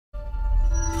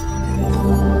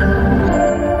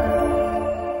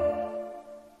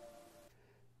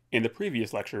In the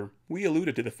previous lecture, we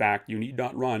alluded to the fact you need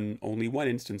not run only one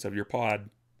instance of your pod.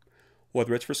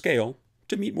 Whether it's for scale,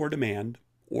 to meet more demand,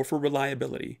 or for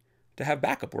reliability, to have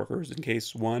backup workers in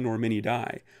case one or many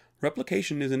die,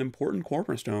 replication is an important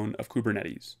cornerstone of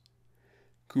Kubernetes.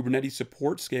 Kubernetes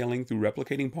supports scaling through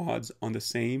replicating pods on the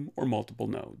same or multiple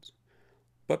nodes.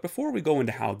 But before we go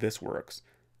into how this works,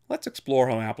 let's explore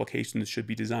how applications should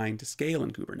be designed to scale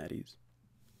in Kubernetes.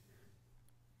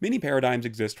 Many paradigms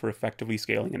exist for effectively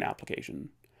scaling an application.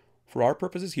 For our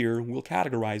purposes here, we'll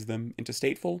categorize them into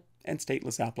stateful and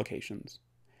stateless applications.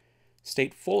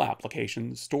 Stateful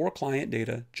applications store client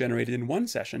data generated in one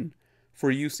session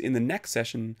for use in the next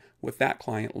session with that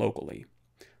client locally.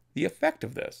 The effect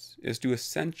of this is to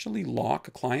essentially lock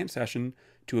a client session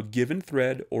to a given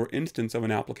thread or instance of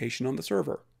an application on the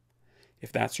server.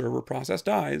 If that server process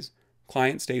dies,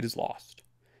 client state is lost.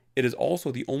 It is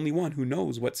also the only one who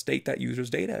knows what state that user's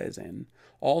data is in.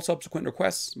 All subsequent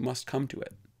requests must come to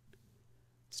it.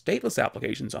 Stateless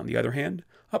applications, on the other hand,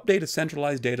 update a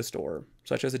centralized data store,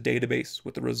 such as a database,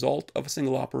 with the result of a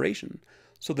single operation,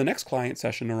 so the next client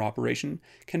session or operation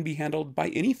can be handled by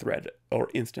any thread or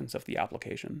instance of the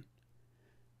application.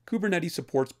 Kubernetes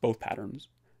supports both patterns.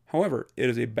 However, it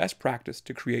is a best practice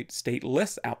to create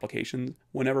stateless applications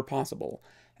whenever possible,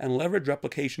 and leverage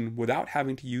replication without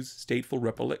having to use stateful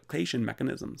replication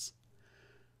mechanisms.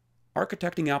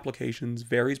 Architecting applications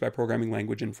varies by programming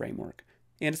language and framework,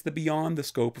 and it's beyond the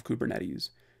scope of Kubernetes.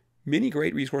 Many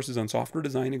great resources on software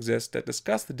design exist that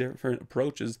discuss the different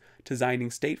approaches to designing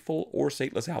stateful or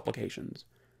stateless applications.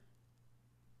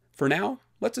 For now,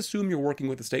 let's assume you're working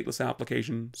with a stateless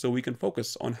application so we can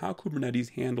focus on how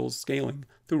Kubernetes handles scaling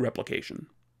through replication.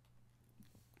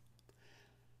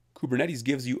 Kubernetes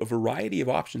gives you a variety of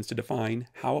options to define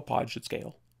how a pod should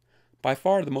scale. By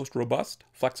far the most robust,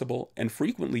 flexible, and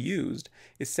frequently used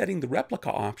is setting the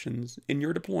replica options in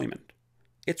your deployment.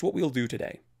 It's what we'll do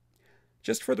today.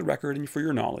 Just for the record and for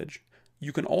your knowledge,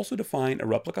 you can also define a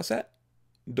replica set,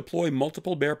 deploy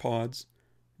multiple bare pods,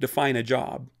 define a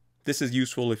job. This is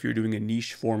useful if you're doing a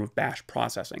niche form of bash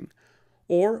processing,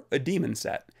 or a daemon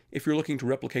set if you're looking to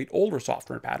replicate older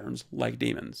software patterns like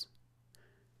daemons.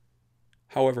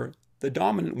 However, the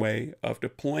dominant way of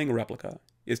deploying a replica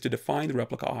is to define the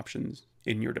replica options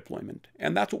in your deployment,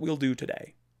 and that's what we'll do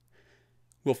today.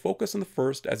 We'll focus on the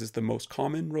first as it's the most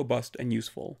common, robust, and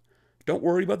useful. Don't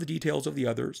worry about the details of the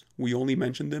others. We only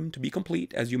mention them to be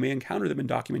complete, as you may encounter them in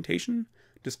documentation,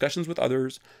 discussions with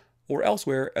others, or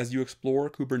elsewhere as you explore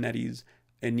Kubernetes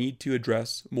and need to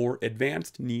address more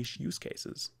advanced niche use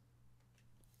cases.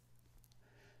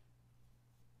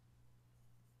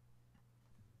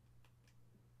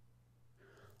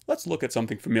 Let's look at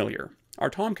something familiar, our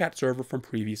Tomcat server from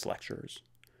previous lectures.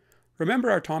 Remember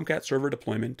our Tomcat server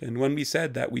deployment and when we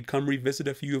said that we'd come revisit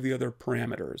a few of the other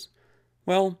parameters?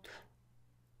 Well,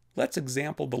 let's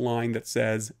example the line that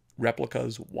says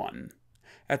Replicas 1.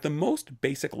 At the most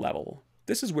basic level,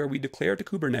 this is where we declare to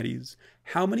Kubernetes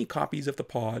how many copies of the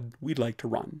pod we'd like to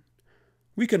run.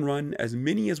 We can run as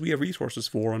many as we have resources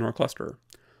for on our cluster.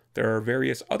 There are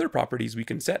various other properties we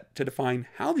can set to define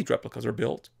how these replicas are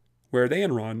built, where they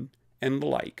can run, and the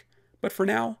like. But for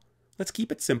now, let's keep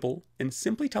it simple and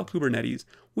simply tell Kubernetes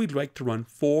we'd like to run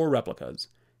 4 replicas,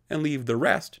 and leave the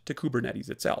rest to Kubernetes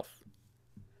itself.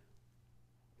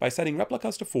 By setting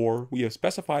replicas to 4, we have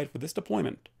specified for this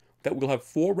deployment that we'll have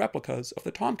 4 replicas of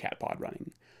the Tomcat pod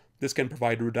running. This can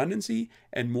provide redundancy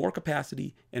and more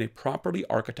capacity in a properly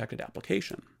architected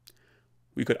application.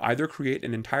 We could either create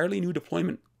an entirely new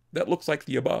deployment that looks like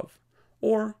the above,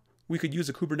 or we could use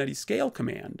a Kubernetes scale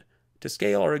command to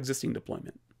scale our existing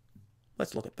deployment.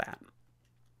 Let's look at that.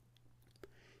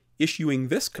 Issuing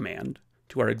this command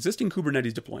to our existing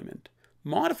Kubernetes deployment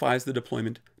modifies the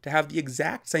deployment to have the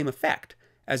exact same effect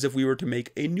as if we were to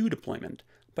make a new deployment,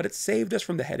 but it saved us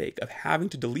from the headache of having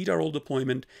to delete our old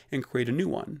deployment and create a new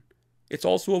one. It's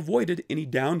also avoided any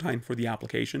downtime for the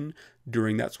application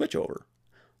during that switchover.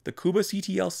 The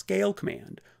kubectl scale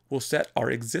command will set our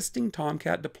existing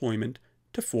Tomcat deployment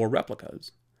to 4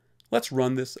 replicas. Let's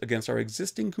run this against our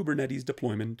existing Kubernetes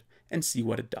deployment and see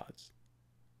what it does.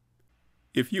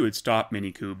 If you had stopped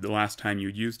Minikube the last time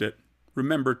you'd used it,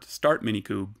 remember to start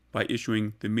Minikube by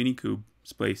issuing the minikube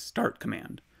 --start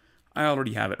command. I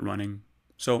already have it running,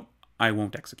 so I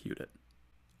won't execute it.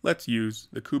 Let's use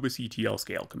the kubectl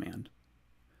scale command.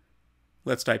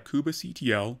 Let's type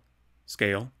kubectl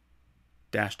scale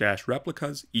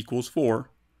 --replicas equals 4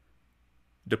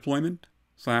 deployment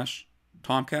 /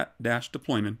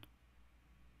 tomcat-deployment.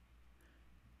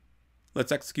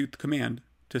 Let's execute the command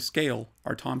to scale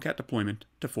our Tomcat deployment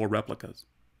to 4 replicas.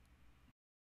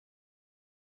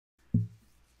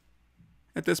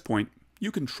 At this point,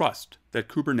 you can trust that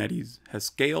Kubernetes has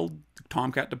scaled the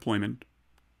Tomcat deployment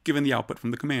given the output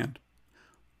from the command.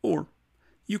 Or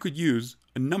you could use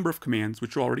a number of commands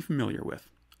which you're already familiar with.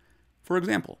 For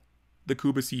example, the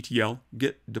kubectl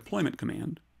get deployment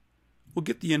command will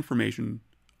get the information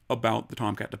about the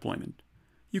Tomcat deployment.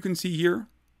 You can see here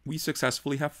we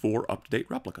successfully have 4 up-to-date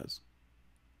replicas.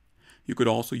 You could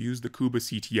also use the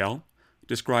kubectl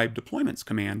describe deployments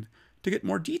command to get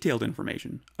more detailed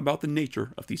information about the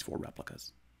nature of these 4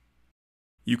 replicas.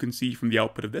 You can see from the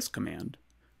output of this command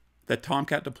that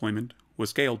Tomcat deployment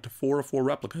was scaled to 4 of 4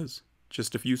 replicas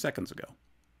just a few seconds ago.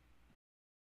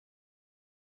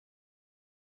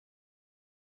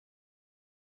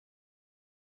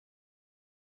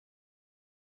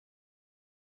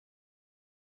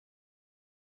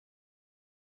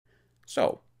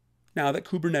 So, now that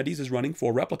Kubernetes is running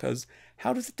 4 replicas,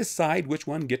 how does it decide which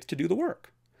one gets to do the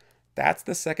work? That's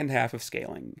the second half of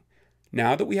scaling.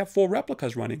 Now that we have 4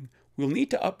 replicas running, we'll need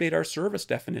to update our service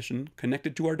definition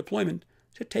connected to our deployment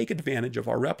to take advantage of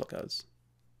our replicas.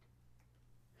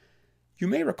 You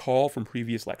may recall from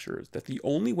previous lectures that the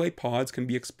only way pods can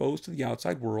be exposed to the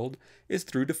outside world is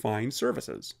through defined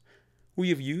services. We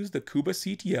have used the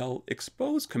kubectl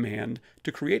expose command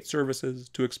to create services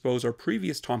to expose our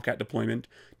previous Tomcat deployment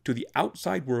to the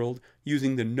outside world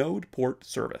using the node port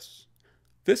service.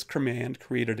 This command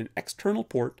created an external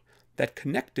port that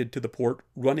connected to the port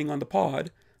running on the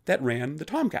pod that ran the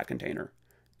Tomcat container.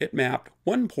 It mapped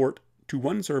one port to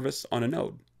one service on a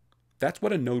node. That's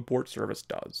what a node port service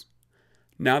does.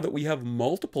 Now that we have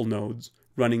multiple nodes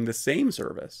running the same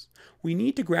service, we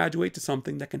need to graduate to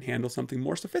something that can handle something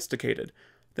more sophisticated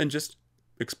than just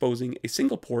exposing a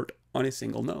single port on a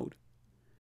single node.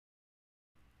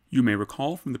 You may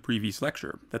recall from the previous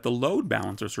lecture that the load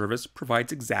balancer service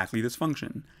provides exactly this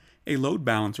function. A load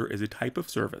balancer is a type of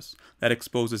service that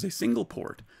exposes a single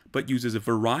port, but uses a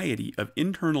variety of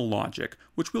internal logic,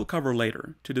 which we'll cover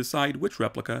later, to decide which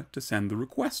replica to send the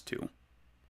request to.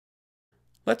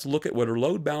 Let's look at what a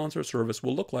load balancer service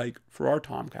will look like for our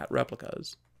Tomcat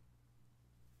replicas.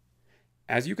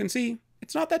 As you can see,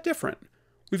 it's not that different.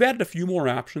 We've added a few more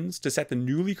options to set the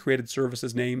newly created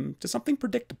service's name to something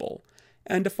predictable,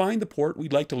 and define the port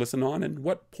we'd like to listen on and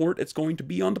what port it's going to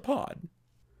be on the pod.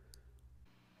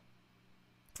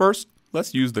 First,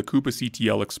 let's use the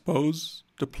kubectl expose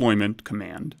deployment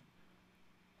command.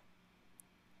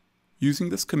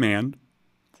 Using this command,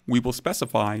 we will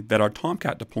specify that our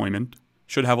Tomcat deployment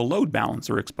should have a load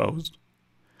balancer exposed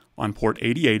on port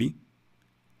 8080,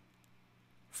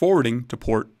 forwarding to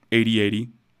port 8080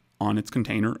 on its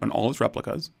container and all its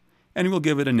replicas, and we'll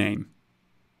give it a name,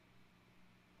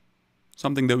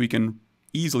 something that we can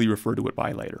easily refer to it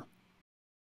by later.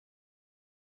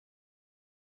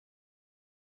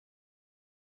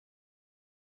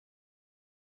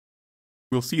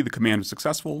 We'll see the command was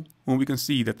successful when we can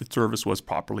see that the service was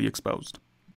properly exposed.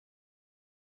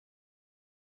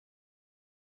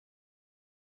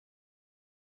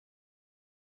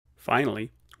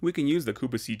 Finally, we can use the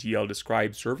kubectl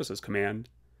describe services command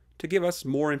to give us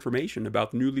more information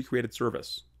about the newly created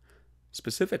service.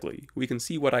 Specifically, we can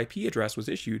see what IP address was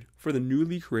issued for the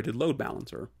newly created load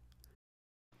balancer.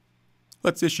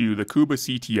 Let's issue the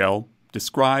kubectl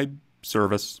describe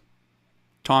service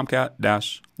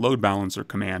tomcat-load balancer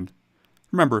command.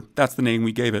 Remember, that's the name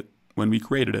we gave it when we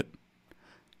created it.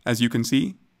 As you can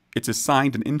see, it's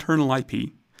assigned an internal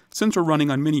IP. Since we're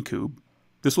running on Minikube,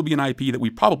 this will be an IP that we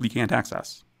probably can't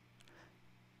access.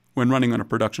 When running on a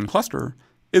production cluster,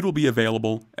 it will be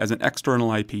available as an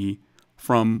external IP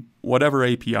from whatever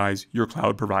APIs your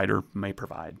cloud provider may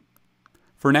provide.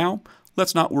 For now,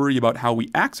 let's not worry about how we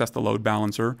access the load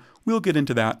balancer. We'll get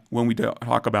into that when we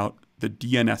talk about the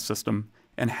DNS system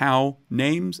and how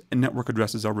names and network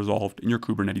addresses are resolved in your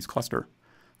Kubernetes cluster.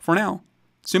 For now,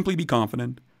 simply be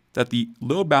confident that the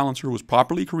load balancer was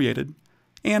properly created,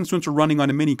 and since we're running on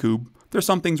a Minikube, there's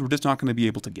some things we're just not going to be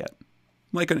able to get.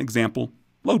 Like an example,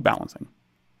 load balancing.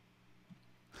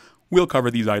 We'll cover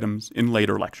these items in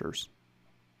later lectures.